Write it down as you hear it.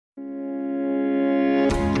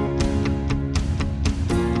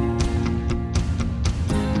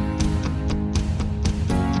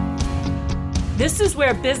is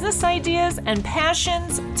where business ideas and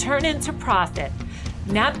passions turn into profit.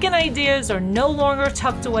 Napkin ideas are no longer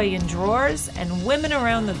tucked away in drawers, and women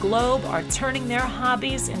around the globe are turning their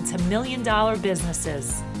hobbies into million-dollar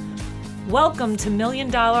businesses. Welcome to Million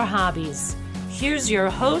Dollar Hobbies. Here's your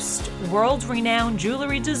host, world-renowned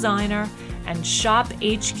jewelry designer and Shop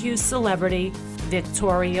HQ celebrity,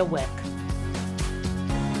 Victoria Wick.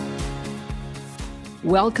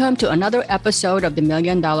 Welcome to another episode of the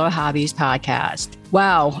Million Dollar Hobbies podcast.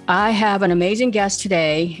 Wow, I have an amazing guest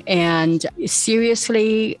today. And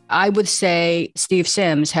seriously, I would say Steve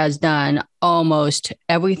Sims has done almost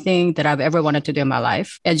everything that I've ever wanted to do in my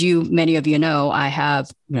life. As many of you know, I have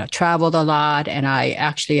traveled a lot, and I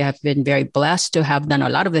actually have been very blessed to have done a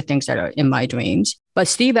lot of the things that are in my dreams. But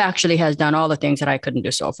Steve actually has done all the things that I couldn't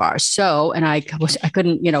do so far. And I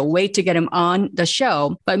couldn't, wait to get him on the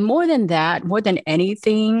show. But more than that, more than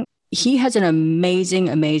anything, he has an amazing,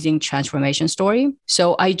 amazing transformation story.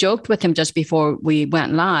 So I joked with him just before we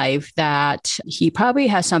went live that he probably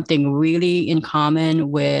has something really in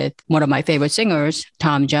common with one of my favorite singers,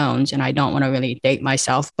 Tom Jones. And I don't want to really date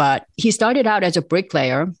myself, but he started out as a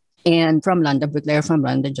bricklayer bricklayer from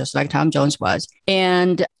London, just like Tom Jones was.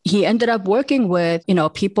 And he ended up working with,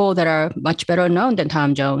 people that are much better known than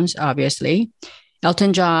Tom Jones, obviously.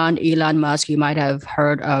 Elton John, Elon Musk, you might have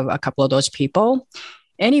heard of a couple of those people.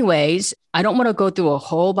 Anyways, I don't want to go through a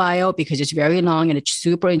whole bio because it's very long and it's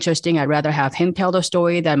super interesting. I'd rather have him tell the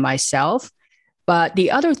story than myself. But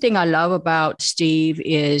the other thing I love about Steve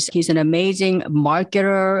is he's an amazing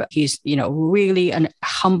marketer. He's, really a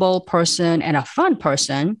humble person and a fun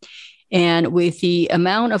person. And with the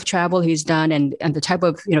amount of travel he's done and the type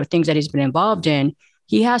of, things that he's been involved in,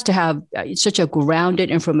 he has to have such a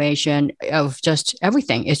grounded information of just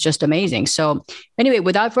everything. It's just amazing. So anyway,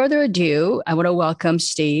 without further ado, I want to welcome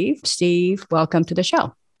Steve. Steve, welcome to the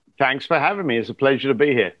show. Thanks for having me. It's a pleasure to be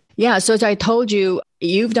here. Yeah. So as I told you,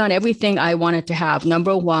 you've done everything I wanted to have.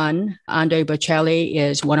 Number one, Andre Bocelli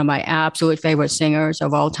is one of my absolute favorite singers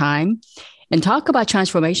of all time. And talk about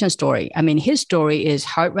transformation story. I mean, his story is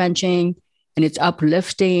heart-wrenching and it's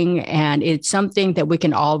uplifting and it's something that we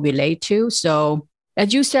can all relate to. So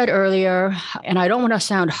as you said earlier, and I don't want to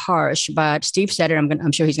sound harsh, but Steve said it,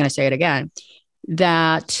 I'm sure he's going to say it again,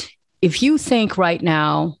 that if you think right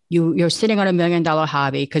now you're sitting on $1 million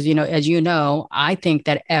hobby, because, as you know, I think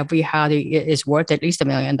that every hobby is worth at least $1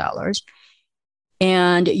 million.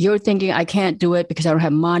 And you're thinking, I can't do it because I don't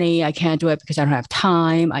have money. I can't do it because I don't have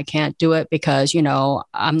time. I can't do it because,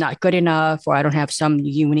 I'm not good enough, or I don't have some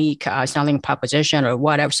unique selling proposition or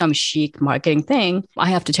whatever, some chic marketing thing. I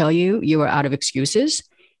have to tell you, you are out of excuses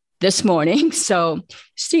this morning. So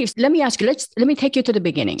Steve, let me ask you, let me take you to the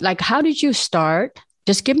beginning. Like, how did you start?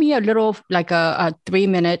 Just give me a little, like a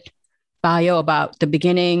 3-minute bio about the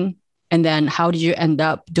beginning. And then how did you end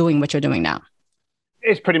up doing what you're doing now?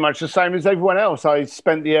 It's pretty much the same as everyone else. I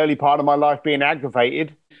spent the early part of my life being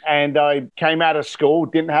aggravated, and I came out of school,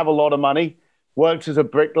 didn't have a lot of money, worked as a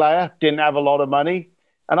bricklayer, didn't have a lot of money.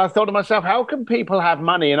 And I thought to myself, how can people have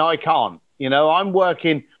money and I can't? I'm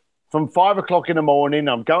working from 5 o'clock in the morning.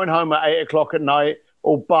 I'm going home at 8 o'clock at night,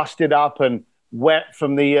 all busted up and wet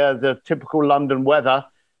from the typical London weather.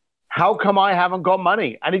 How come I haven't got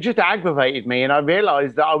money? And it just aggravated me. And I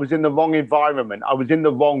realized that I was in the wrong environment. I was in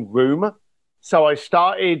the wrong room. So I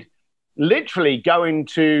started literally going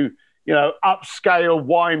to, upscale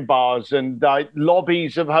wine bars and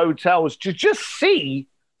lobbies of hotels to just see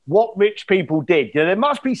what rich people did. There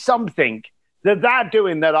must be something that they're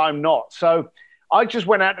doing that I'm not. So I just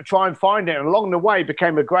went out to try and find it. And along the way,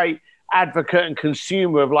 became a great advocate and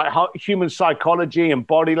consumer of like human psychology and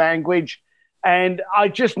body language. And I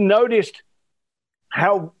just noticed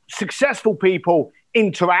how successful people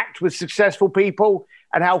interact with successful people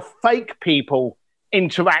and how fake people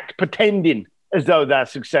interact pretending as though they're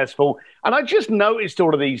successful. And I just noticed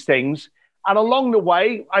all of these things. And along the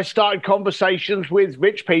way, I started conversations with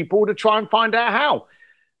rich people to try and find out how.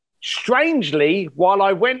 Strangely, while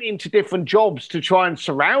I went into different jobs to try and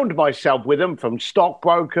surround myself with them, from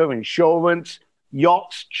stockbroker, insurance,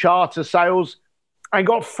 yachts, charter sales, and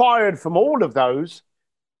got fired from all of those,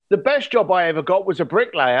 the best job I ever got was a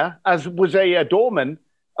bricklayer, as was a doorman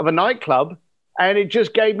of a nightclub. And it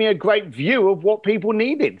just gave me a great view of what people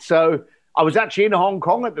needed. So I was actually in Hong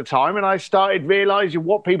Kong at the time, and I started realizing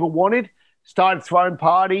what people wanted, started throwing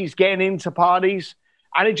parties, getting into parties,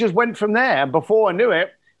 and it just went from there. And before I knew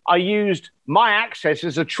it, I used my access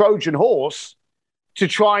as a Trojan horse to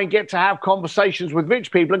try and get to have conversations with rich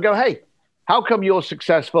people and go, hey, how come you're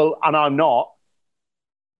successful and I'm not?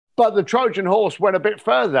 But the Trojan horse went a bit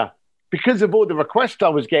further. Because of all the requests I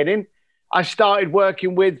was getting, I started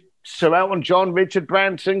working with Sir Elton John, Richard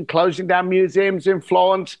Branson, closing down museums in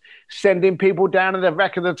Florence, sending people down to the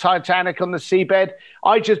wreck of the Titanic on the seabed.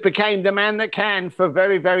 I just became the man that can for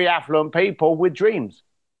very, very affluent people with dreams.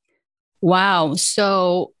 Wow.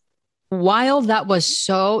 So while that was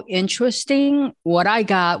so interesting, what I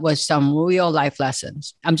got was some real life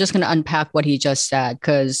lessons. I'm just going to unpack what he just said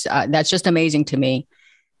because that's just amazing to me.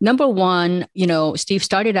 Number one, Steve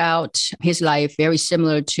started out his life very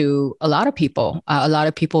similar to a lot of people. A lot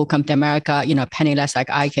of people who come to America, penniless, like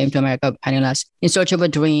I came to America penniless, in search of a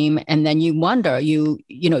dream. And then you wonder, you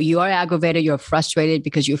are aggravated, you're frustrated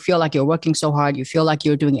because you feel like you're working so hard. You feel like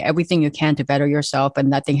you're doing everything you can to better yourself and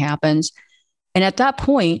nothing happens. And at that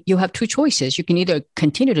point, you have two choices. You can either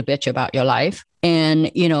continue to bitch about your life and,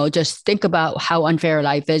 just think about how unfair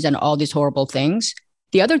life is and all these horrible things.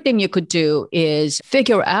 The other thing you could do is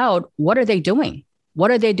figure out, what are they doing?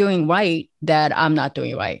 What are they doing right that I'm not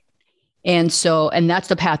doing right? And that's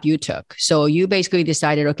the path you took. So you basically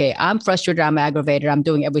decided, okay, I'm frustrated, I'm aggravated, I'm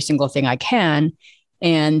doing every single thing I can.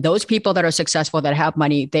 And those people that are successful, that have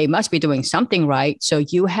money, they must be doing something right. So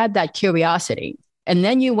you had that curiosity. And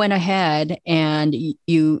then you went ahead and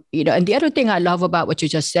and the other thing I love about what you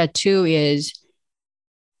just said too is,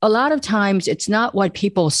 a lot of times it's not what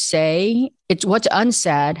people say, it's what's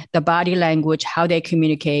unsaid, the body language, how they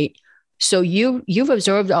communicate. So you've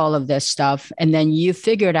observed all of this stuff, and then you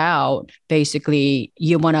figured out basically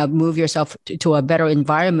you want to move yourself to a better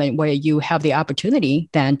environment where you have the opportunity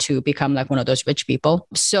then to become like one of those rich people.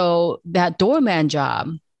 So that doorman job,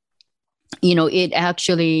 it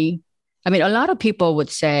actually, a lot of people would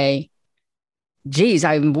say, geez,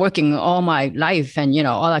 I'm working all my life and,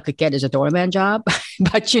 all I could get is a doorman job.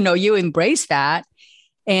 But, you embrace that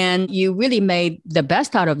and you really made the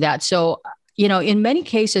best out of that. So, in many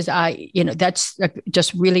cases, that's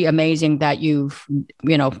just really amazing that you've,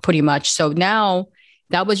 pretty much. So now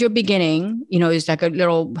that was your beginning, it's like a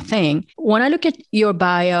little thing. When I look at your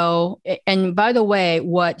bio, and by the way,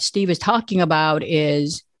 what Steve is talking about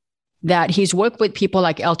is that he's worked with people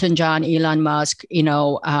like Elton John, Elon Musk,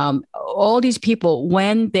 all these people,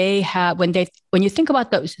 when you think about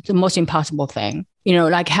the most impossible thing,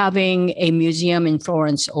 like having a museum in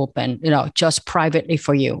Florence open, just privately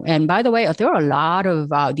for you. And by the way, there are a lot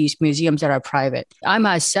of these museums that are private. I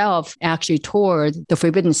myself actually toured the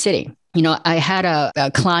Forbidden City. I had a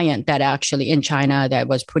client that actually in China that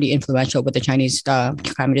was pretty influential with the Chinese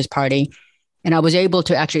Communist Party. And I was able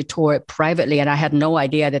to actually tour it privately. And I had no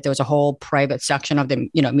idea that there was a whole private section of the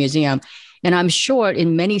museum. And I'm sure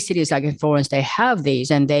in many cities like in Florence, they have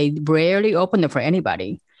these and they rarely open them for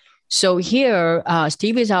anybody. So here,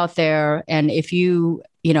 Steve is out there. And if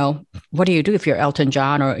what do you do if you're Elton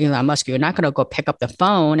John or Elon Musk? You're not going to go pick up the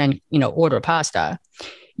phone and, order pasta.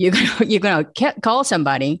 You're going to call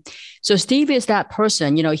somebody. So Steve is that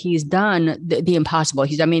person. He's done the impossible.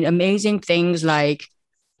 He's, amazing things like,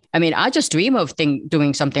 I just dream of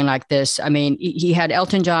doing something like this. He had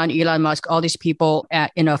Elton John, Elon Musk, all these people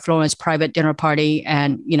in a Florence private dinner party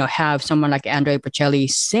and, have someone like Andrea Bocelli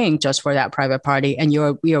sing just for that private party. And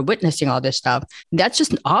you're witnessing all this stuff. That's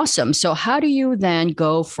just awesome. So how do you then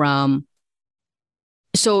go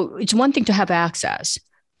so it's one thing to have access,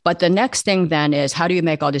 but the next thing then is, how do you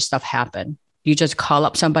make all this stuff happen? You just call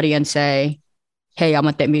up somebody and say, hey, I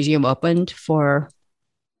want that museum opened for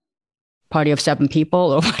party of 7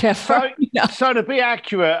 people or whatever. So to be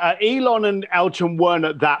accurate, Elon and Elton weren't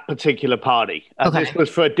at that particular party. Okay. This was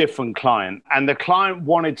for a different client. And the client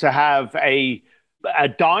wanted to have a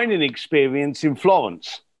dining experience in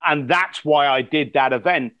Florence. And that's why I did that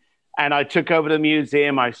event. And I took over the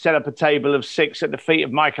museum. I set up a table of 6 at the feet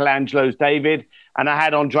of Michelangelo's David. And I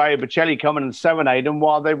had Andrea Bocelli come in and serenade them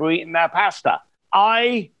while they were eating their pasta.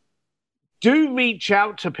 I do reach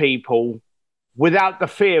out to people without the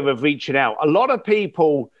fear of reaching out. A lot of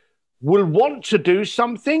people will want to do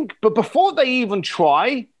something, but before they even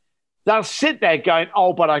try, they'll sit there going,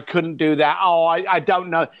 oh, but I couldn't do that. Oh, I don't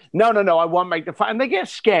know. No, I won't make the fight. And they get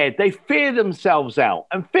scared. They fear themselves out.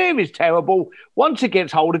 And fear is terrible. Once it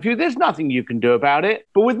gets hold of you, there's nothing you can do about it.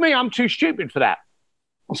 But with me, I'm too stupid for that.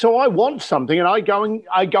 So I want something and I go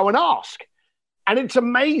and ask. And it's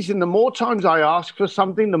amazing. The more times I ask for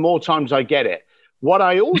something, the more times I get it. What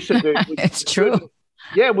I also do... It's true.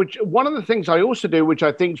 Yeah, which one of the things I also do, which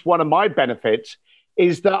I think is one of my benefits,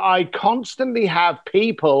 is that I constantly have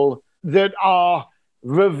people that are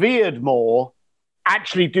revered more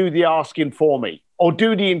actually do the asking for me or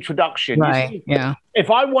do the introduction. Right, yeah.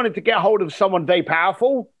 If I wanted to get hold of someone very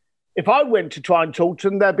powerful, if I went to try and talk to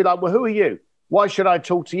them, they'd be like, well, who are you? Why should I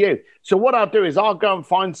talk to you? So what I'll do is I'll go and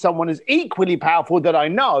find someone who's equally powerful that I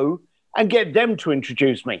know, and get them to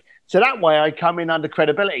introduce me. So that way I come in under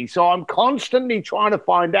credibility. So I'm constantly trying to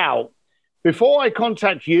find out, before I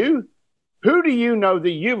contact you, who do you know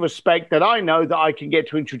that you respect that I know that I can get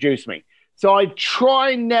to introduce me? So I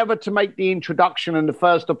try never to make the introduction and the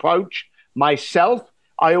first approach myself.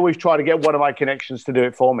 I always try to get one of my connections to do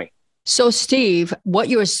it for me. So, Steve, what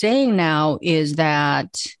you're saying now is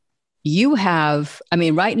that you have, I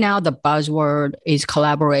mean, right now the buzzword is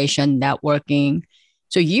collaboration, networking.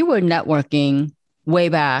 So you were networking way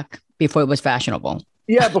back before it was fashionable.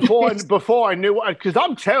 Yeah, before I knew, because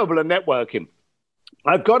I'm terrible at networking.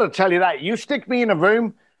 I've got to tell you that. You stick me in a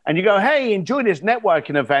room and you go, hey, enjoy this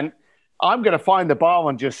networking event. I'm going to find the bar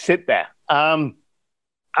and just sit there.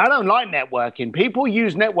 I don't like networking. People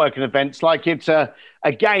use networking events like it's a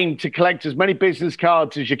game to collect as many business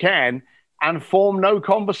cards as you can and form no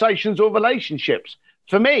conversations or relationships.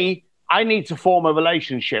 For me, I need to form a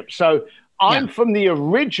relationship. So I'm from the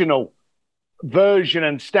original version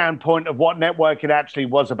and standpoint of what networking actually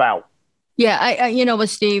was about. Yeah, I you know what,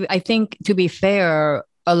 Steve, I think to be fair,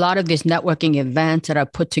 a lot of these networking events that are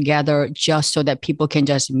put together just so that people can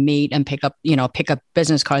just meet and pick up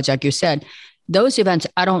business cards, like you said, those events,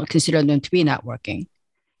 I don't consider them to be networking.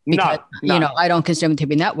 Because, No. I don't consider them to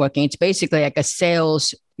be networking. It's basically like a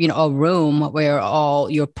sales, a room where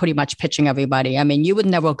you're pretty much pitching everybody. I mean, you would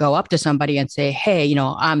never go up to somebody and say, hey,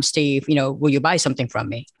 I'm Steve, will you buy something from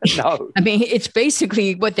me? No. I mean, it's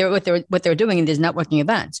basically what they're doing in these networking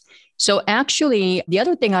events. So actually, the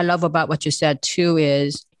other thing I love about what you said too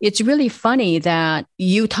is it's really funny that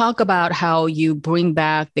you talk about how you bring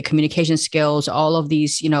back the communication skills, all of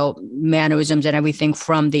these, mannerisms and everything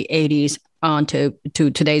from the 80s on to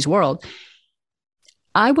today's world.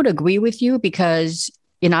 I would agree with you because,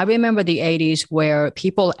 I remember the 80s where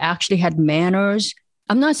people actually had manners.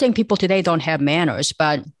 I'm not saying people today don't have manners,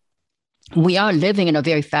 but we are living in a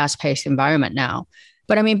very fast-paced environment now.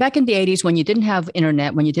 But I mean, back in the 80s, when you didn't have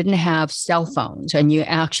internet, when you didn't have cell phones, and you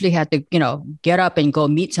actually had to, get up and go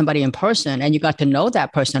meet somebody in person, and you got to know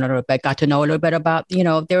that person a little bit, got to know a little bit about,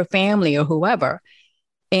 their family or whoever.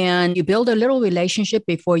 And you build a little relationship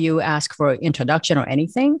before you ask for introduction or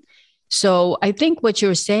anything. So I think what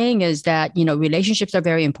you're saying is that, relationships are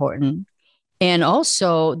very important. And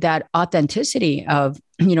also that authenticity of,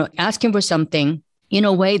 asking for something in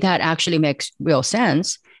a way that actually makes real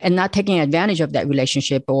sense and not taking advantage of that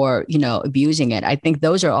relationship or, abusing it. I think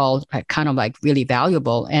those are all kind of like really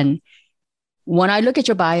valuable. And when I look at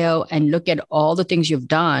your bio and look at all the things you've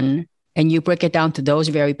done and you break it down to those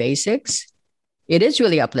very basics, it is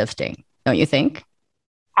really uplifting, don't you think?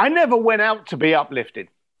 I never went out to be uplifted.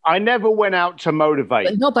 I never went out to motivate.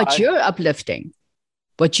 But you're uplifting.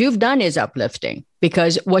 What you've done is uplifting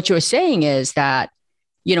because what you're saying is that,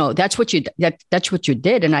 that's what you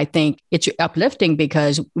did. And I think it's uplifting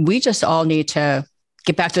because we just all need to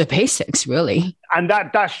get back to the basics, really. And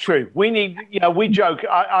that's true. We need, we joke.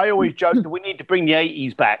 I always joke that we need to bring the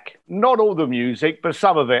 80s back. Not all the music, but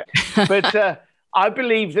some of it. But I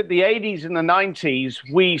believe that the 80s and the 90s,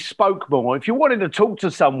 we spoke more. If you wanted to talk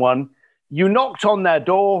to someone, you knocked on their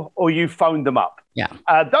door or you phoned them up. Yeah.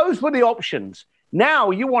 Those were the options.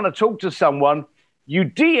 Now you want to talk to someone, you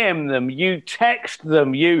DM them, you text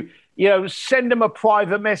them, you send them a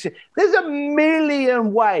private message. There's a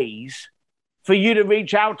million ways for you to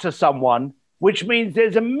reach out to someone, which means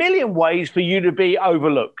there's a million ways for you to be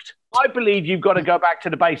overlooked. I believe you've got to go back to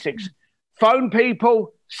the basics. Phone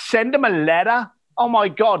people, send them a letter. Oh my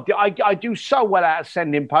God, I do so well out of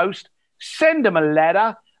sending post. Send them a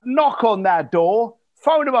letter, knock on their door,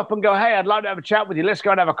 phone them up and go, hey, I'd like to have a chat with you. Let's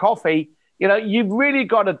go and have a coffee. You've really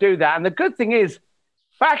got to do that. And the good thing is,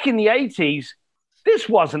 back in the 80s, this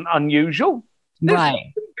wasn't unusual. This was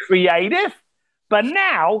creative. But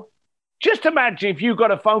now, just imagine if you got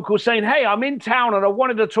a phone call saying, hey, I'm in town and I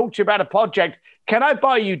wanted to talk to you about a project. Can I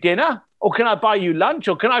buy you dinner? Or can I buy you lunch?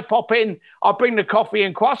 Or can I pop in? I'll bring the coffee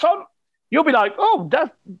and croissant. You'll be like, oh,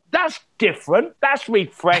 that's different. That's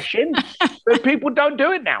refreshing. But people don't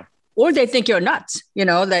do it now. Or they think you're nuts,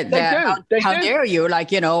 how dare you?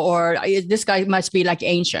 Or this guy must be like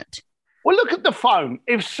ancient. Well, look at the phone.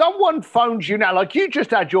 If someone phones you now, like you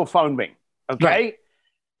just had your phone ring, okay? Right.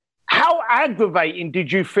 How aggravating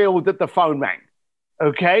did you feel that the phone rang?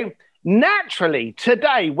 Okay. Naturally,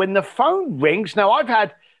 today, when the phone rings, now I've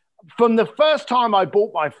had, from the first time I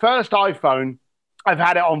bought my first iPhone, I've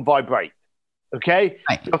had it on vibrate. Okay.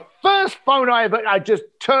 Right. The first phone I just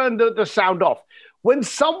turned the sound off. When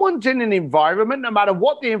someone's in an environment, no matter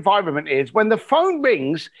what the environment is, when the phone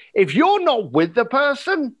rings, if you're not with the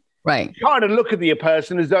person, right, you kind of look at the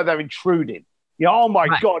person as though they're intruding. Oh my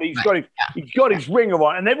God, he's got his ringer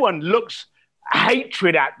on, and everyone looks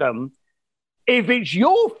hatred at them. If it's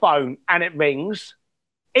your phone and it rings,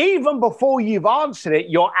 even before you've answered it,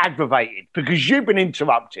 you're aggravated because you've been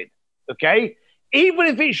interrupted, okay? Even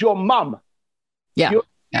if it's your mum, you're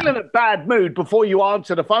still in a bad mood before you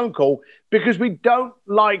answer the phone call because we don't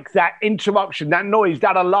like that interruption, that noise,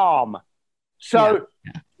 that alarm. So,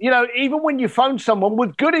 even when you phone someone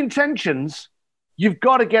with good intentions, you've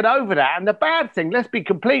got to get over that. And the bad thing, let's be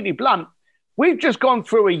completely blunt, we've just gone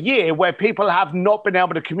through a year where people have not been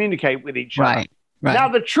able to communicate with each other. Right. Now,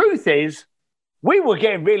 the truth is, we were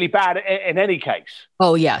getting really bad at it in any case.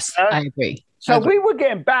 Oh, yes, I agree. So we were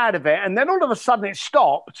getting bad at it, and then all of a sudden it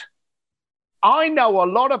stopped. I know a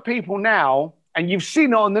lot of people now, and you've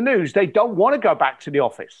seen it on the news, they don't want to go back to the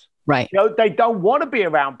office. Right. They don't want to be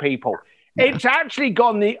around people. Yeah. It's actually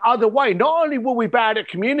gone the other way. Not only were we bad at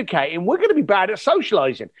communicating, we're going to be bad at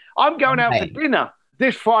socializing. I'm going out for dinner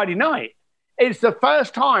this Friday night. It's the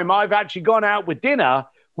first time I've actually gone out with dinner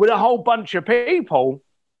with a whole bunch of people.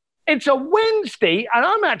 It's a Wednesday, and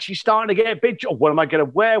I'm actually starting to get a bit, what am I going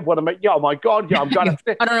to wear? Oh, my God, I'm going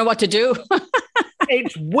to... I don't know what to do.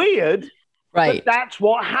 It's weird, but that's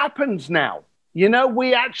what happens now.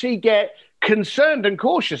 We actually get concerned and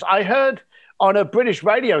cautious. I heard on a British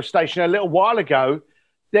radio station a little while ago,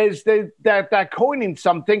 they're coining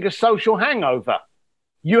something a social hangover.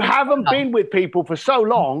 You haven't been with people for so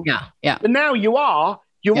long, but now you are.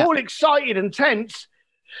 You're all excited and tense,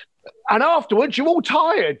 and afterwards you're all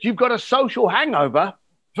tired. You've got a social hangover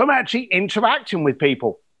from actually interacting with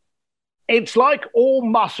people. It's like all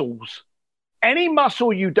muscles. Any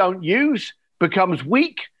muscle you don't use becomes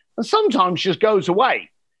weak and sometimes just goes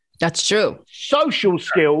away. That's true. Social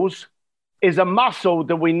skills is a muscle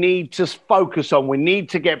that we need to focus on. We need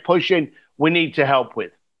to get pushing. We need to help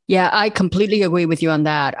with. Yeah, I completely agree with you on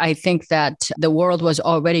that. I think that the world was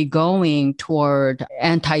already going toward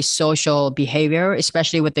antisocial behavior,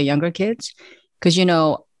 especially with the younger kids. Because,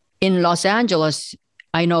 in Los Angeles,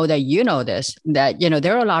 I know that you know this, that,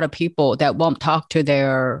 there are a lot of people that won't talk to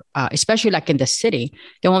their, especially like in the city,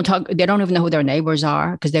 they won't talk, they don't even know who their neighbors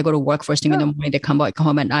are because they go to work first thing in the morning, they come back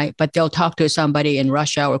home at night, but they'll talk to somebody in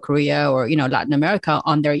Russia or Korea or, Latin America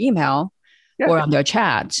on their email or on their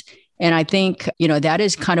chats. And I think, that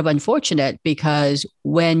is kind of unfortunate because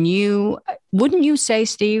wouldn't you say,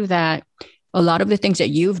 Steve, that a lot of the things that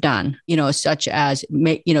you've done, such as,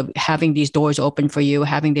 having these doors open for you,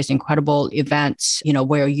 having these incredible events,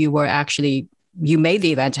 where you made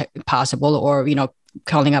the event possible or,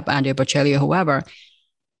 calling up Andrea Bocelli or whoever.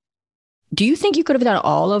 Do you think you could have done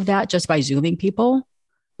all of that just by Zooming people?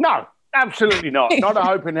 No, absolutely not. Not a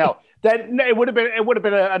hope in hell. Then it would have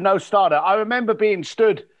been a no starter. I remember being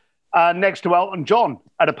stood next to Elton John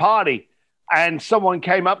at a party, and someone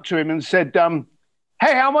came up to him and said,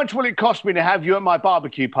 "Hey, how much will it cost me to have you at my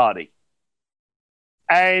barbecue party?"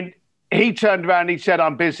 And he turned around and he said,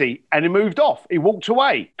 "I'm busy." And he moved off. He walked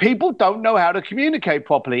away. People don't know how to communicate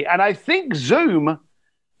properly. And I think Zoom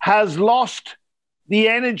has lost the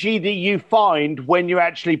energy that you find when you're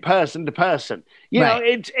actually person to person.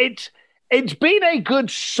 It's been a good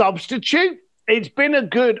substitute. It's been a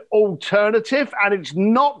good alternative, and it's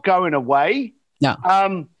not going away. No.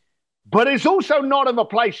 But it's also not a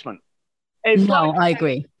replacement. I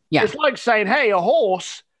agree. Yeah. It's like saying, hey, a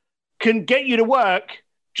horse can get you to work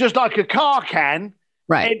just like a car can.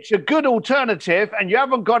 Right. It's a good alternative, and you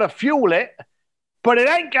haven't got to fuel it, but it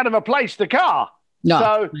ain't going to replace the car.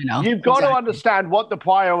 No, so you've got to understand what the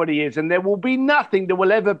priority is, and there will be nothing that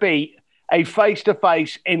will ever be a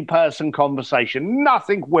face-to-face, in-person conversation.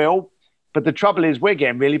 Nothing will, but the trouble is we're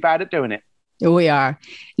getting really bad at doing it. We are.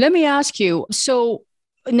 Let me ask you, so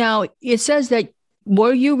now it says that,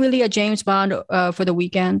 were you really a James Bond for the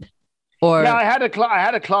weekend? Or yeah, I had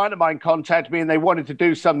a client of mine contact me, and they wanted to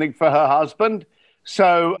do something for her husband.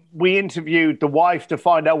 So we interviewed the wife to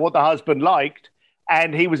find out what the husband liked,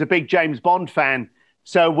 and he was a big James Bond fan.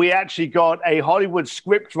 So we actually got a Hollywood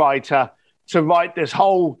script writer to write this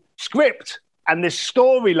whole script and this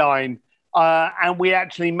storyline, and we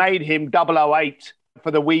actually made him 008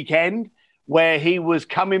 for the weekend, where he was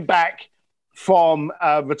coming back from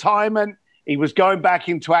retirement. He was going back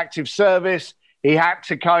into active service. He had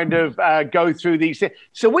to kind of go through these things.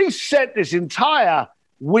 So we set this entire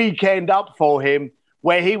weekend up for him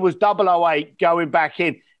where he was 008 going back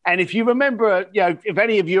in. And if you remember, if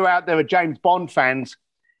any of you out there are James Bond fans,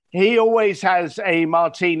 he always has a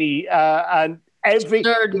martini and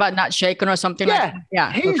stirred but not shaken or something like that.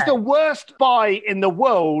 Yeah. He's the worst spy in the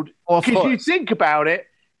world. Because you think about it,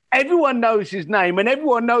 everyone knows his name and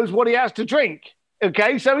everyone knows what he has to drink.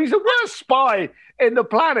 Okay, so he's the worst spy in the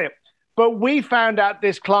planet. But we found out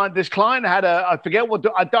this client had I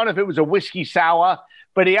don't know if it was a whiskey sour,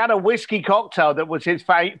 but he had a whiskey cocktail that was his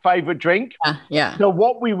favorite drink. Yeah. So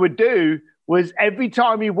what we would do was every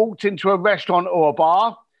time he walked into a restaurant or a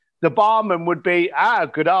bar, the barman would be,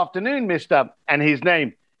 good afternoon, mister, and his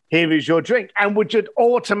name. Here is your drink, and would just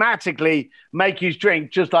automatically make his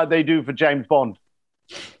drink just like they do for James Bond.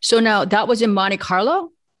 So now that was in Monte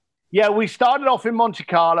Carlo? Yeah, we started off in Monte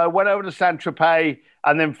Carlo, went over to Saint-Tropez,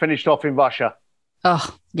 and then finished off in Russia.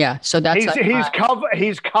 Oh, yeah. So that's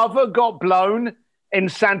his cover got blown in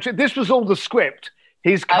Saint-Tropez. This was all the script.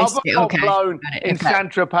 His cover got blown in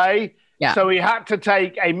Saint-Tropez. Yeah. So he had to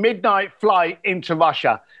take a midnight flight into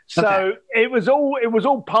Russia. So it was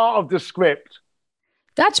all part of the script.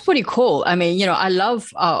 That's pretty cool. I mean, I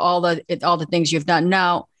love all the things you've done.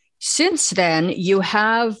 Now, since then, you've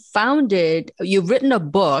written a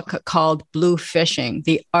book called Blue Fishing,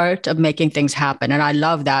 The Art of Making Things Happen. And I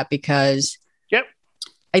love that because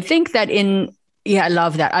I think that I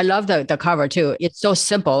love that. I love the cover too. It's so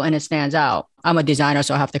simple and it stands out. I'm a designer,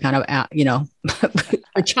 so I have to kind of,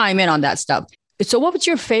 chime in on that stuff. So what was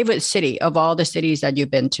your favorite city of all the cities that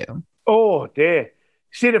you've been to? Oh, dear.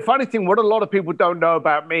 See, the funny thing, what a lot of people don't know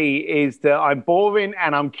about me is that I'm boring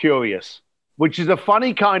and I'm curious, which is a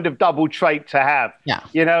funny kind of double trait to have. Yeah.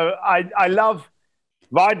 I love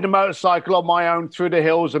riding a motorcycle on my own through the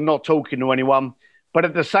hills and not talking to anyone. But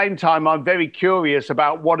at the same time, I'm very curious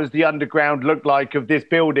about what does the underground look like of this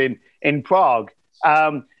building in Prague.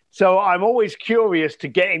 So I'm always curious to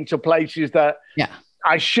get into places that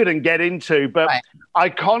I shouldn't get into. But I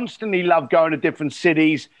constantly love going to different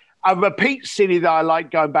cities. A repeat city that I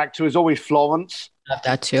like going back to is always Florence. Love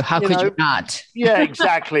that too. How could you not? Yeah,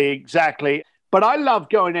 exactly. But I love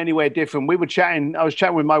going anywhere different. I was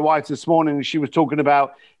chatting with my wife this morning and she was talking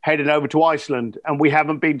about heading over to Iceland, and we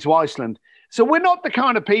haven't been to Iceland. So we're not the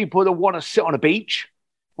kind of people that want to sit on a beach.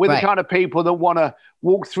 We're the kind of people that want to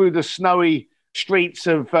walk through the snowy streets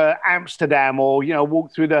of Amsterdam, or,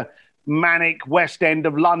 walk through the manic West End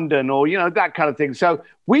of London, or, that kind of thing. So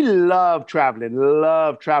we love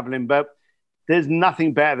traveling, but there's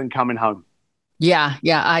nothing better than coming home. Yeah.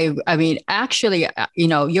 I mean, actually,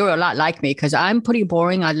 you're a lot like me because I'm pretty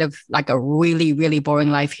boring. I live like a really, really boring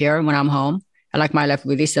life here when I'm home. I like my life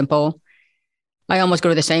really simple. I almost go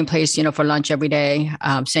to the same place, for lunch every day.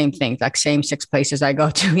 Same thing, like same 6 places I go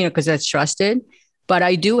to, because that's trusted. But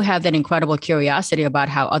I do have that incredible curiosity about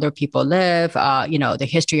how other people live, the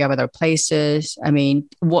history of other places. I mean,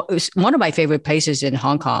 one of my favorite places in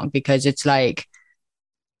Hong Kong, because it's like,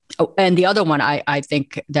 and the other one I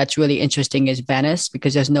think that's really interesting is Venice,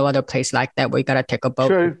 because there's no other place like that where you got to take a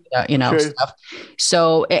boat, stuff.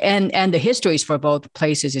 So, and the histories for both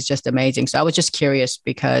places is just amazing. So I was just curious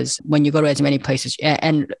because when you go to as many places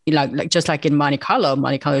and like just like in Monte Carlo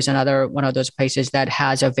is another one of those places that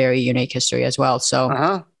has a very unique history as well. So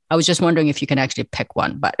I was just wondering if you can actually pick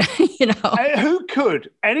one, but who could?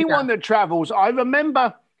 Anyone that travels. I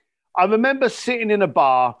remember sitting in a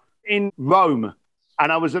bar in Rome.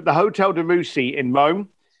 And I was at the Hotel de Russi in Rome.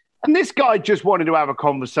 And this guy just wanted to have a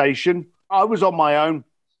conversation. I was on my own.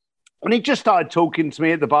 And he just started talking to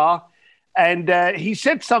me at the bar. And he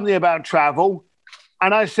said something about travel.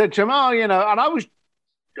 And I said to him, and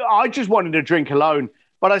I just wanted to drink alone.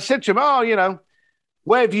 But I said to him,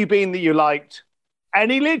 where have you been that you liked? And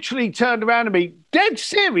he literally turned around to me, dead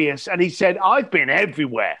serious. And he said, I've been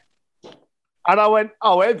everywhere. And I went,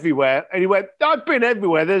 everywhere? And he went, I've been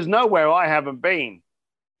everywhere. There's nowhere I haven't been.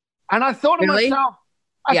 And I thought to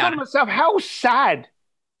myself, how sad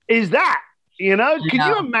is that? Can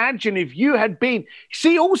you imagine if you had been?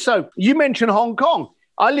 See, also, you mentioned Hong Kong.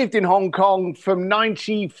 I lived in Hong Kong from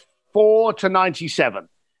 94 to 97.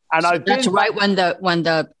 And that's right when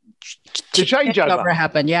the changeover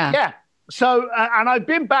happened. Yeah. Yeah. So, and I've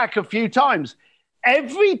been back a few times.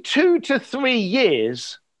 Every 2 to 3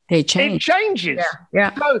 years, it changes.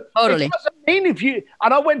 Yeah. So totally. It doesn't mean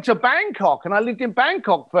and I went to Bangkok, and I lived in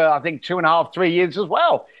Bangkok for, I think, 2.5, 3 years as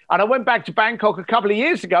well. And I went back to Bangkok a couple of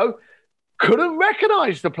years ago, couldn't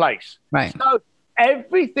recognize the place. Right. So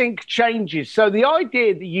everything changes. So the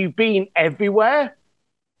idea that you've been everywhere,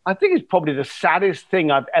 I think is probably the saddest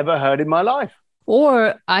thing I've ever heard in my life.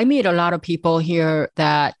 Or I meet a lot of people here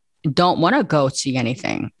that don't want to go see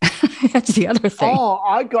anything. That's the other thing. Oh,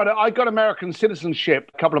 I got American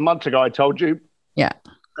citizenship a couple of months ago, I told you. Yeah.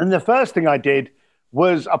 And the first thing I did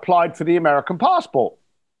was applied for the American passport,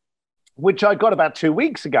 which I got about 2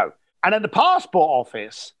 weeks ago. And at the passport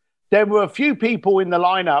office, there were a few people in the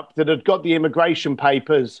lineup that had got the immigration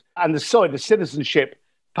papers and the citizenship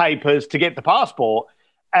papers to get the passport.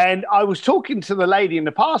 And I was talking to the lady in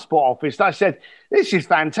the passport office. And I said, this is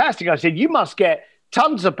fantastic. I said, you must get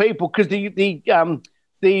tons of people, because the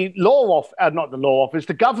the not the law office,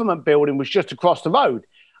 the government building was just across the road.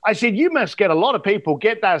 I said, you must get a lot of people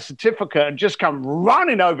get that certificate and just come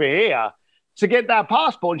running over here to get that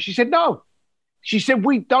passport. And she said, no. She said,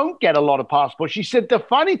 we don't get a lot of passports. She said, the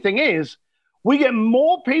funny thing is, we get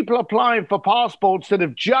more people applying for passports that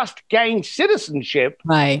have just gained citizenship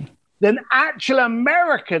than actual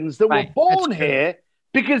Americans that were born here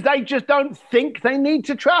because they just don't think they need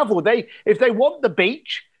to travel. If they want the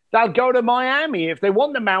beach, they'll go to Miami. If they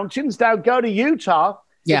want the mountains, they'll go to Utah.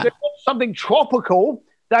 Yeah. If they want something tropical,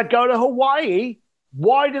 they'll go to Hawaii.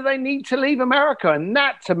 Why do they need to leave America? And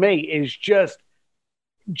that, to me, is just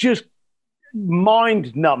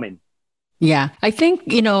mind-numbing. Yeah, I think,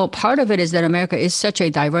 part of it is that America is such a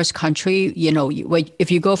diverse country. If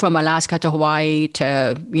you go from Alaska to Hawaii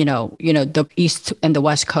to, the East and the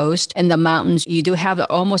West Coast and the mountains, you do have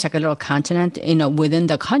almost like a little continent, within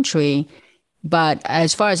the country. But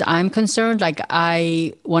as far as I'm concerned,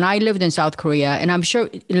 when I lived in South Korea, and I'm sure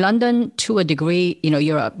London to a degree,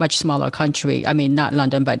 you're a much smaller country. I mean, not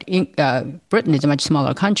London, but Britain is a much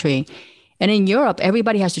smaller country. And in Europe,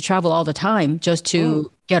 everybody has to travel all the time just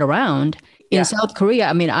to get around. In South Korea,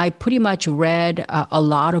 I mean, I pretty much read a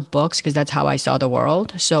lot of books because that's how I saw the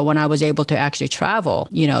world. So when I was able to actually travel,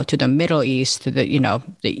 to the Middle East, to the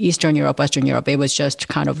Eastern Europe, Western Europe, it was just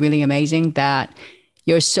kind of really amazing that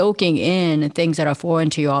you're soaking in things that are foreign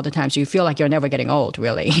to you all the time. So you feel like you're never getting old,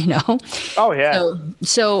 really, Oh, yeah.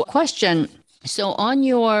 So question. So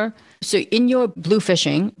in your blue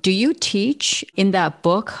fishing, do you teach in that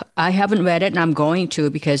book? I haven't read it and I'm going to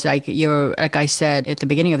because you're, like I said at the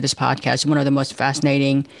beginning of this podcast, one of the most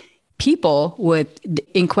fascinating people with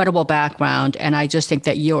incredible background. And I just think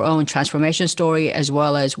that your own transformation story, as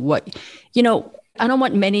well as what, I don't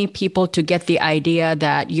want many people to get the idea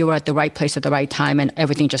that you were at the right place at the right time and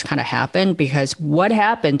everything just kind of happened, because what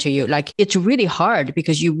happened to you, it's really hard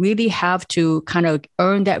because you really have to kind of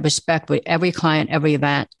earn that respect with every client, every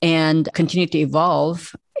event, and continue to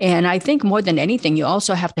evolve. And I think more than anything, you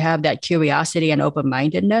also have to have that curiosity and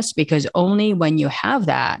open-mindedness, because only when you have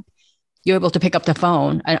that, you're able to pick up the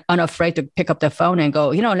phone, unafraid to pick up the phone and go,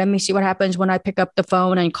 let me see what happens when I pick up the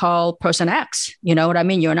phone and call person X. You know what I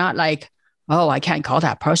mean? You're not like, oh, I can't call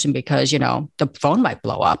that person because, the phone might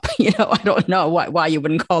blow up. I don't know why you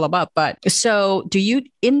wouldn't call them up. But so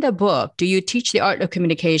in the book, do you teach the art of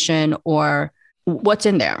communication, or what's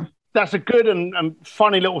in there? That's a good and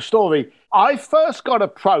funny little story. I first got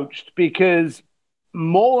approached because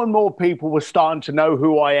more and more people were starting to know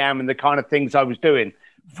who I am and the kind of things I was doing.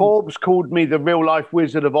 Forbes called me the real life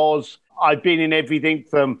Wizard of Oz. I've been in everything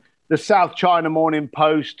from the South China Morning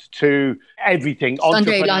Post to everything.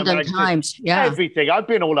 Sunday London Times. Yeah. Everything. I've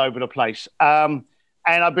been all over the place. And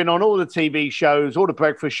I've been on all the TV shows, all the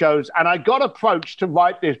breakfast shows. And I got approached to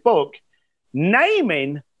write this book,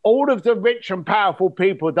 naming all of the rich and powerful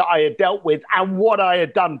people that I had dealt with and what I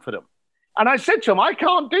had done for them. And I said to him, I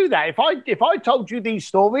can't do that. If I told you these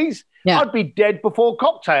stories, I'd be dead before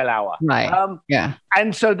cocktail hour. Right.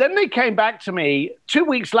 And so then they came back to me 2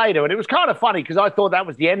 weeks later, and it was kind of funny because I thought that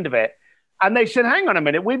was the end of it. And they said, hang on a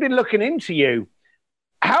minute, we've been looking into you.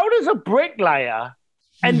 How does a bricklayer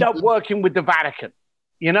end up working with the Vatican?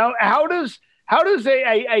 How does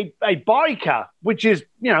a biker, which is,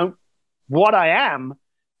 what I am,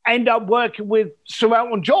 end up working with Sir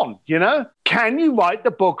Elton John? Can you write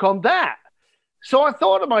the book on that? So I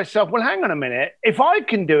thought to myself, well, hang on a minute. If I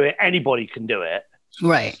can do it, anybody can do it.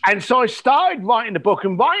 Right. And so I started writing the book.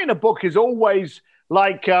 And writing a book is always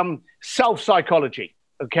like self-psychology.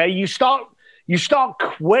 Okay. You start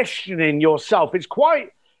questioning yourself.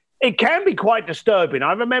 It can be quite disturbing.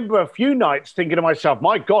 I remember a few nights thinking to myself,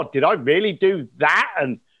 my God, did I really do that?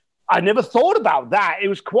 And I never thought about that. It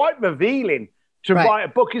was quite revealing to write a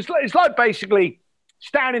book. It's like basically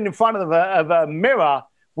standing in front of a mirror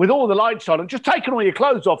with all the lights on and just taking all your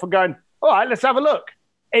clothes off and going, all right, let's have a look.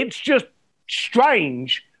 It's just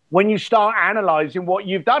strange when you start analyzing what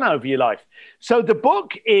you've done over your life. So the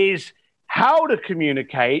book is how to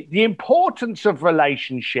communicate, the importance of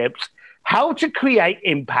relationships, how to create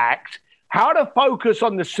impact, how to focus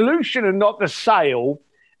on the solution and not the sale.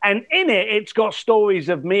 And in it, it's got stories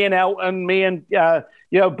of me and Elton, me and,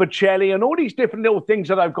 Bocelli, and all these different little things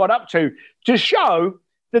that I've got up to show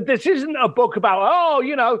that this isn't a book about,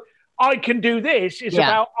 I can do this. It's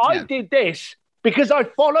about I did this because I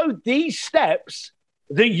followed these steps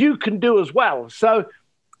that you can do as well. So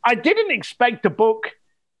I didn't expect the book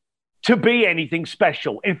to be anything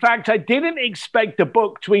special. In fact, I didn't expect the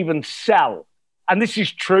book to even sell. And this is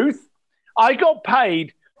truth. I got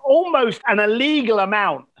paid almost an illegal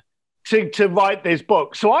amount to write this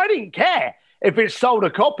book. So I didn't care if it sold a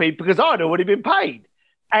copy because I'd already been paid.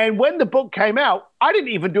 And when the book came out, I didn't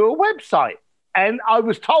even do a website. And I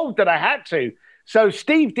was told that I had to. So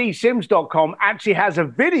stevedsims.com actually has a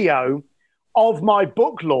video of my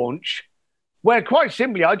book launch where quite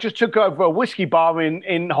simply I just took over a whiskey bar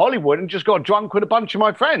in Hollywood and just got drunk with a bunch of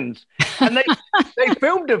my friends. And they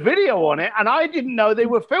filmed a video on it and I didn't know they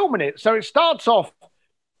were filming it. So it starts off,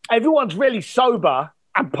 everyone's really sober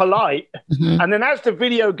and polite. Mm-hmm. And then as the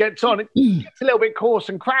video gets on, it gets a little bit coarse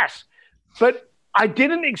and crass. But I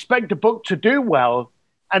didn't expect the book to do well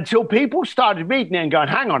until people started reading it and going,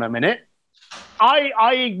 hang on a minute.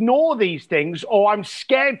 I ignore these things or I'm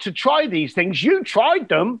scared to try these things. You tried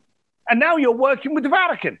them and now you're working with the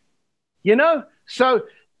Vatican, you know? So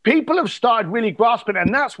people have started really grasping it.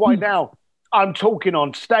 And that's why now I'm talking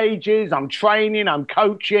on stages, I'm training, I'm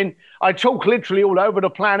coaching. I talk literally all over the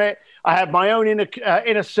planet. I have my own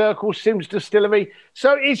inner circle, Sims Distillery.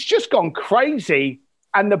 So it's just gone crazy.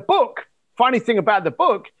 And the book, funny thing about the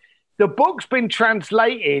book's been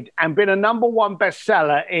translated and been a #1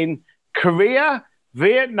 bestseller in Korea,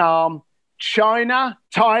 Vietnam, China,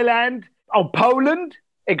 Thailand, Poland.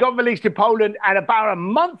 It got released in Poland, and about a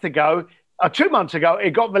month ago, or 2 months ago,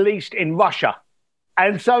 it got released in Russia.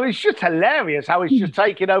 And so it's just hilarious how it's just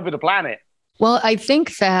taking over the planet. Well, I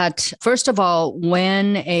think that, first of all,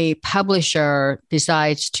 when a publisher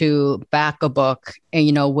decides to back a book,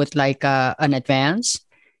 with like an advance,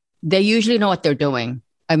 they usually know what they're doing.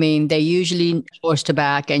 I mean, they usually force to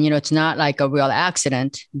back, and, it's not like a real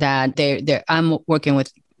accident that I'm working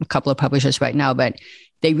with a couple of publishers right now, but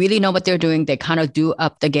they really know what they're doing. They kind of do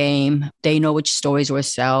up the game. They know which stories will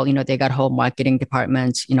sell. They got whole marketing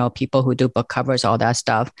departments, people who do book covers, all that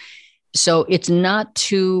stuff. So it's not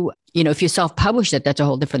too, if you self-publish it, that's a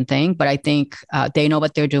whole different thing. But I think they know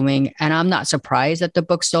what they're doing. And I'm not surprised that the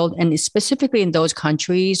book sold. And specifically in those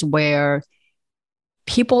countries where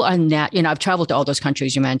people are I've traveled to all those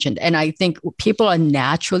countries you mentioned. And I think people are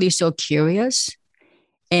naturally so curious.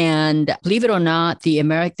 And believe it or not, the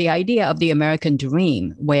idea of the American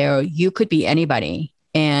dream, where you could be anybody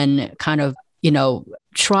and kind of,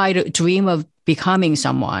 try to dream of becoming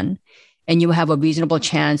someone, and you have a reasonable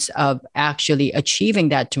chance of actually achieving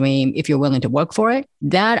that dream if you're willing to work for it.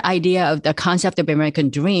 That idea of the concept of the American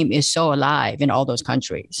dream is so alive in all those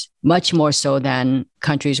countries, much more so than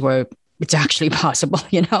countries where it's actually possible,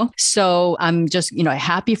 So I'm just,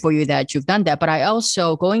 happy for you that you've done that. But I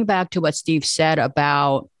also, going back to what Steve said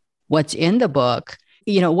about what's in the book,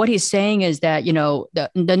 what he's saying is that,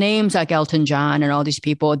 the names like Elton John and all these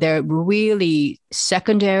people, they're really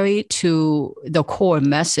secondary to the core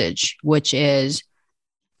message, which is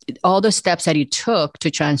all the steps that he took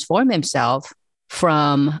to transform himself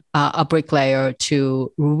from a bricklayer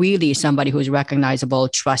to really somebody who's recognizable,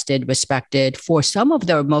 trusted, respected for some of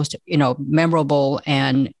their most, memorable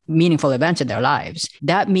and meaningful events in their lives.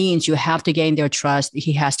 That means you have to gain their trust.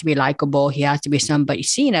 He has to be likable. He has to be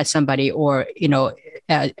seen as somebody, or,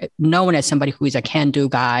 known as somebody who is a can-do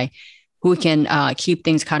guy who can keep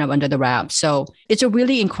things kind of under the wraps. So it's a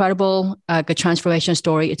really incredible transformation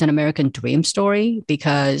story. It's an American dream story,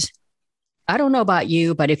 because I don't know about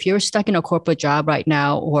you, but if you're stuck in a corporate job right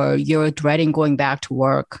now, or you're dreading going back to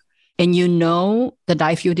work, and you know the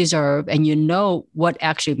life you deserve, and you know what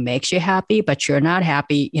actually makes you happy, but you're not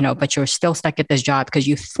happy, but you're still stuck at this job because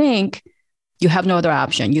you think you have no other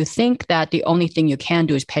option. You think that the only thing you can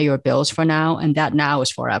do is pay your bills for now, and that now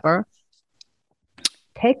is forever.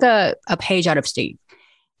 Take a page out of Steve.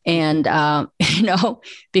 And,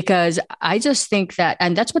 because I just think that,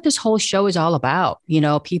 and that's what this whole show is all about,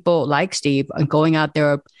 people like Steve and going out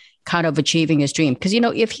there kind of achieving his dream. Because,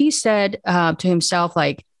 if he said to himself,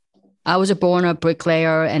 like, I was born a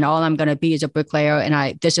bricklayer and all I'm going to be is a bricklayer,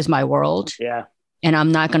 and this is my world. Yeah. And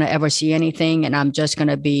I'm not going to ever see anything, and I'm just going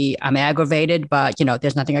to I'm aggravated, but,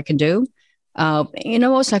 there's nothing I can do.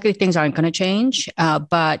 Most likely things aren't going to change.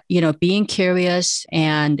 But, being curious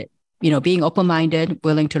and being open-minded,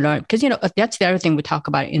 willing to learn. Because, that's the other thing we talk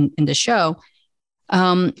about in the show.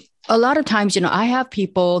 A lot of times, I have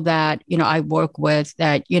people that, I work with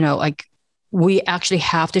that, like we actually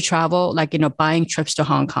have to travel, like, buying trips to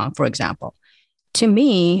Hong Kong, for example. To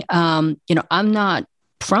me, I'm not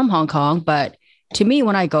from Hong Kong, but to me,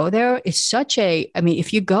 when I go there, it's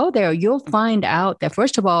if you go there, you'll find out that,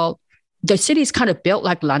 first of all, the city is kind of built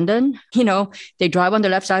like London. They drive on the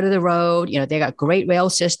left side of the road. They got great rail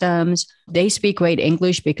systems. They speak great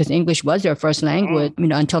English because English was their first language,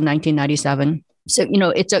 until 1997. So,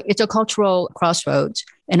 it's a cultural crossroads.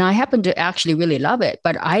 And I happen to actually really love it.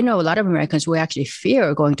 But I know a lot of Americans who actually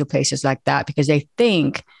fear going to places like that because they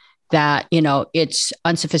think that, it's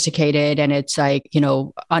unsophisticated and it's like,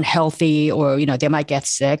 unhealthy, or, they might get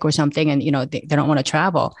sick or something, and, they don't want to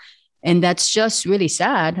travel. And that's just really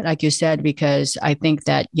sad, like you said, because I think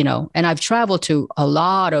that, and I've traveled to a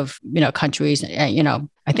lot of, countries,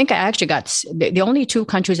 I think I actually the only two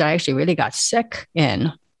countries I actually really got sick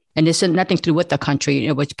in, and this had nothing to do with the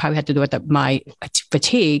country, which probably had to do with my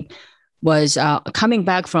fatigue, was coming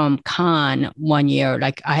back from Cannes one year.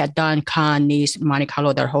 Like I had done Cannes, Nice, Monte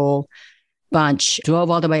Carlo, that whole bunch,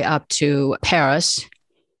 drove all the way up to Paris.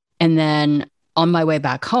 And then on my way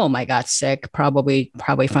back home, I got sick, probably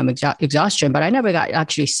from exhaustion, but I never got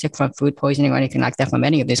actually sick from food poisoning or anything like that from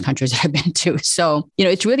any of these countries that I've been to. So,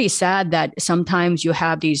 it's really sad that sometimes you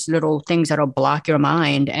have these little things that'll block your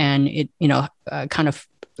mind, and it, kind of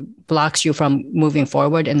blocks you from moving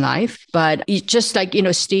forward in life. But just like,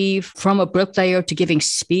 Steve, from a bricklayer to giving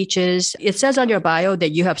speeches, it says on your bio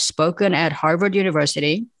that you have spoken at Harvard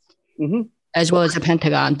University, as well as the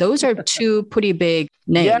Pentagon. Those are two pretty big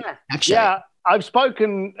names, actually. Yeah, I've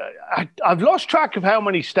spoken, I've lost track of how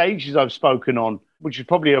many stages I've spoken on, which is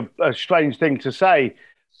probably a strange thing to say.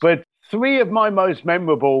 But three of my most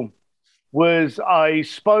memorable was I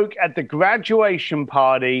spoke at the graduation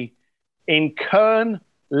party in Kern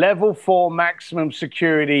Level 4 maximum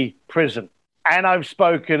security prison. And I've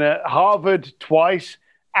spoken at Harvard twice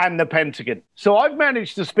and the Pentagon. So I've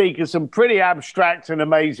managed to speak at some pretty abstract and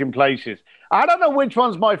amazing places. I don't know which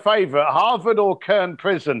one's my favorite, Harvard or Kern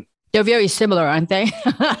prison. They're very similar, aren't they?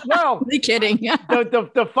 Well, you're kidding.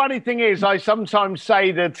 the funny thing is, I sometimes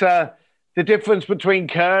say that the difference between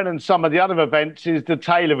Kern and some of the other events is the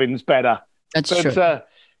tailoring's better. That's true.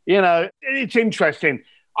 It's interesting.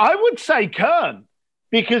 I would say Kern,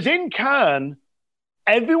 because in Kern,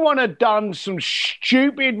 everyone had done some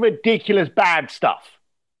stupid, ridiculous, bad stuff.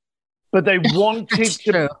 But they wanted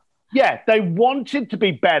to... True. Yeah, they wanted to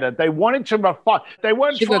be better. They wanted to refine. They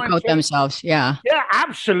weren't trying to... themselves, yeah. Yeah,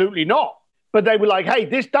 absolutely not. But they were like, hey,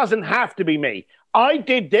 this doesn't have to be me. I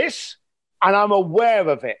did this, and I'm aware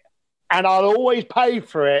of it. And I'll always pay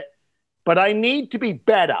for it, but I need to be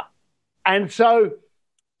better. And so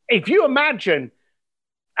if you imagine...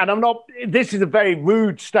 And this is a very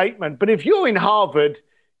rude statement, but if you're in Harvard,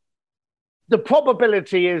 the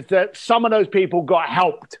probability is that some of those people got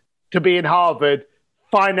helped to be in Harvard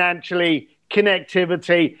financially,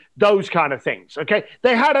 connectivity, those kind of things, okay?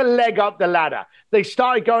 They had a leg up the ladder. They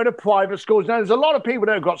started going to private schools. Now, there's a lot of people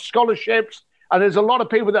that have got scholarships, and there's a lot of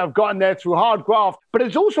people that have gotten there through hard graft, but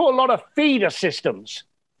there's also a lot of feeder systems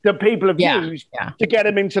that people have used to get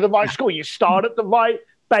them into the right school. You start at the right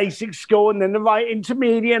basic school, and then the right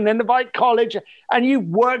intermediate, and then the right college, and you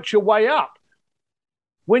worked your way up.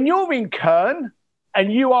 When you're in Kern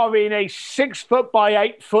and you are in a 6 foot by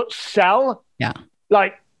 8 foot cell,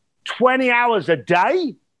 like 20 hours a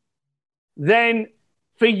day, then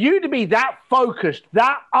for you to be that focused,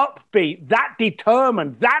 that upbeat, that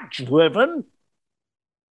determined, that driven,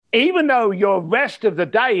 even though your rest of the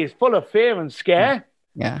day is full of fear and scare,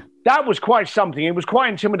 that was quite something. It was quite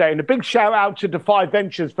intimidating. A big shout out to Defy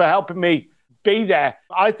Ventures for helping me be there.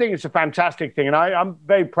 I think it's a fantastic thing, and I'm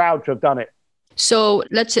very proud to have done it. So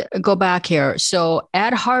let's go back here. So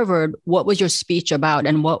at Harvard, what was your speech about,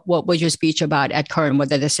 and what was your speech about at Kern? Were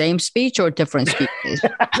they the same speech or different speeches?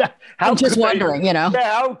 I'm just wondering, Yeah,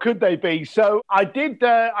 how could they be? So I did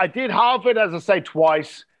Harvard, as I say,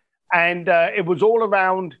 twice, and it was all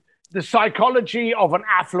around the psychology of an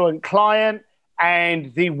affluent client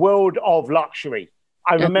and the world of luxury.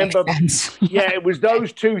 I remember, it was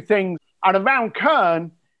those two things. And around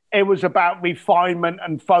Kern, it was about refinement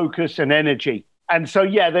and focus and energy. And so,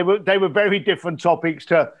 they were very different topics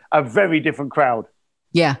to a very different crowd.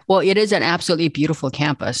 Yeah. Well, it is an absolutely beautiful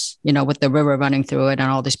campus, with the river running through it and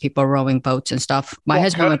all these people rowing boats and stuff. My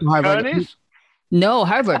husband went to Harvard. Kern is? No,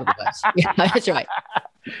 Harvard was. Yeah, that's right.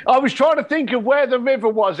 I was trying to think of where the river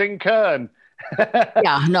was in Kern.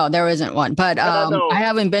 No, there isn't one. But I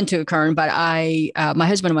haven't been to Kern, but my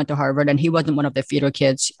husband went to Harvard, and he wasn't one of the feeder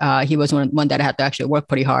kids. He was one that had to actually work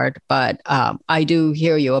pretty hard. But I do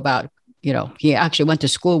hear you about, he actually went to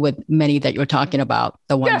school with many that you're talking about,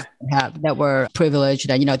 the ones that were privileged,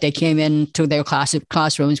 and, they came into their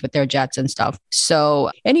classrooms with their jets and stuff.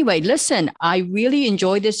 So anyway, listen, I really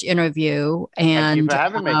enjoyed this interview. And thank you for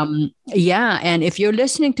having me. And if you're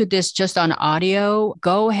listening to this just on audio,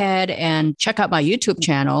 go ahead and check out my YouTube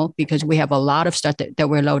channel, because we have a lot of stuff that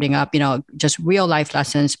we're loading up, just real life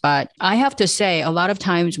lessons. But I have to say, a lot of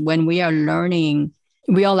times when we are learning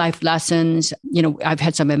real life lessons, I've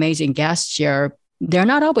had some amazing guests here. They're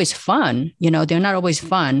not always fun,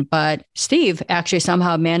 but Steve actually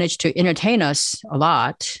somehow managed to entertain us a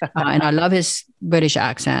lot. And I love his British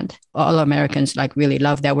accent. All Americans really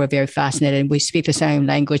love that. We're very fascinated. We speak the same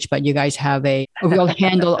language, but you guys have a real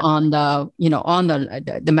handle on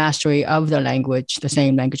the mastery of the language, the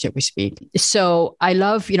same language that we speak. So I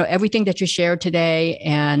love, everything that you shared today.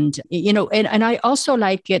 And, and I also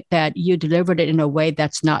like it that you delivered it in a way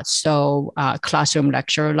that's not so classroom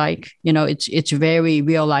lecture like. It's very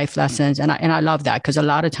real life lessons. And I love that, because a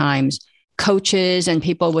lot of times coaches and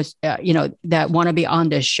people with, that want to be on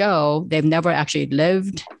this show, they've never actually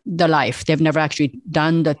lived the life. They've never actually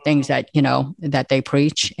done the things that, that they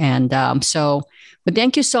preach. And but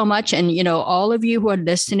thank you so much. And, all of you who are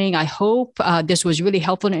listening, I hope this was really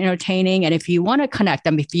helpful and entertaining. And if you want to connect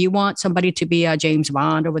them, if you want somebody to be a James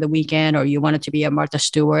Bond over the weekend, or you want it to be a Martha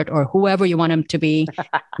Stewart, or whoever you want him to be,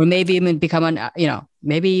 or maybe even become a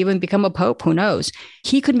pope, who knows?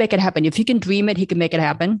 He could make it happen. If he can dream it, he can make it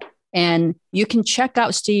happen. And you can check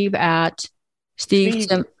out Steve at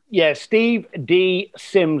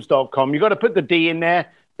SteveDSims.com. You got to put the D in there,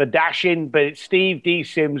 the dash in, but it's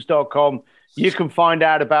SteveDSims.com. You can find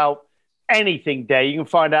out about anything there. You can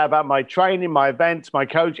find out about my training, my events, my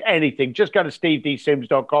coach, anything. Just go to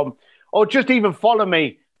SteveDSims.com, or just even follow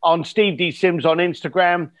me on Steve D. Sims on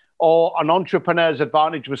Instagram, or on Entrepreneur's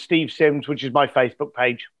Advantage with Steve Sims, which is my Facebook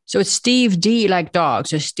page. So it's Steve D like dog.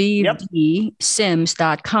 So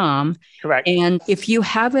SteveDSims.com. Correct. And if you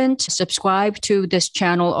haven't subscribed to this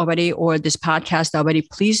channel already, or this podcast already,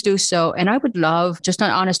 please do so. And I would love just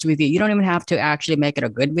an honest review. You don't even have to actually make it a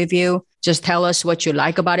good review. Just tell us what you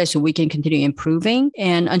like about it so we can continue improving.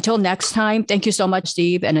 And until next time, thank you so much,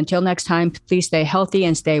 Steve. And until next time, please stay healthy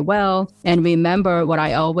and stay well. And remember what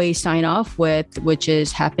I always sign off with, which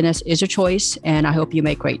is happiness is a choice. And I hope you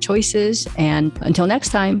make great choices. And until next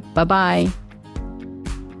time, bye-bye.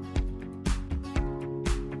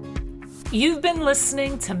 You've been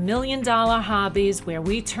listening to $1 Million Hobbies, where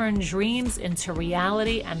we turn dreams into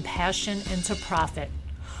reality and passion into profit.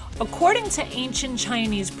 According to ancient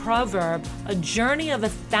Chinese proverb, a journey of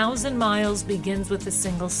 1,000 miles begins with a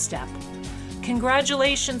single step.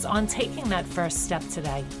 Congratulations on taking that first step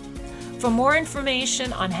today. For more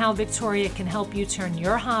information on how Victoria can help you turn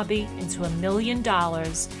your hobby into $1 million,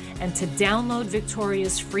 and to download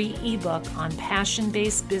Victoria's free ebook on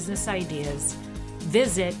passion-based business ideas,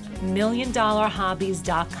 visit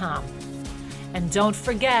 $1MillionHobbies.com. And don't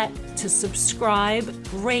forget to subscribe,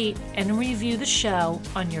 rate, and review the show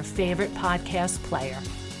on your favorite podcast player.